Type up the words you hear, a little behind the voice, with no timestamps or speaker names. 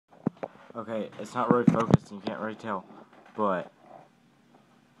Okay, it's not really focused and you can't really tell, but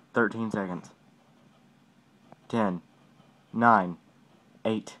 13 seconds. 10, 9,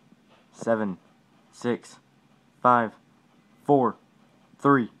 8, 7, 6, 5, 4,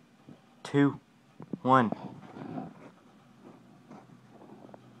 3, 2, 1.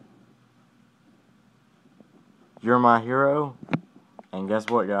 You're my hero, and guess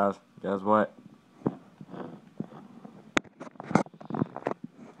what, guys? Guess what?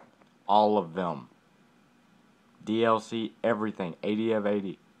 All of them. DLC, everything. 80 of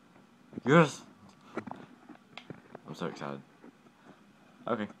 80. Yes! I'm so excited.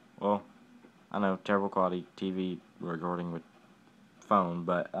 Okay, well, I know, terrible quality TV recording with phone,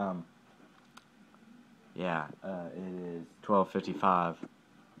 but, yeah, it is 12:55,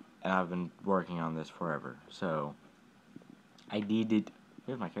 and I've been working on this forever, so, I did it.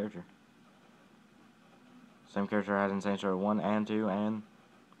 Here's my character. Same character I had in Saints Row 1 and 2 and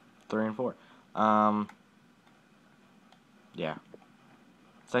 3 and 4. Yeah.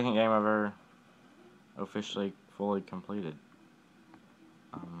 Second game I've ever officially fully completed.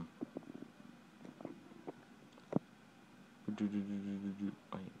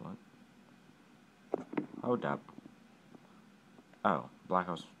 Wait, what? Hold up. Oh, Black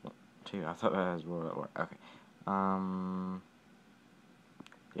Ops 2. I thought that was World at War. Okay.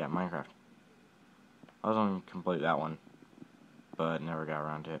 Yeah, Minecraft. I was going to complete that one, but never got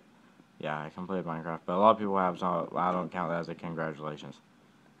around to it. Yeah, I completed Minecraft, but a lot of people have, so I don't count that as a congratulations.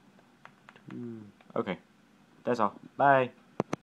 Okay, that's all. Bye.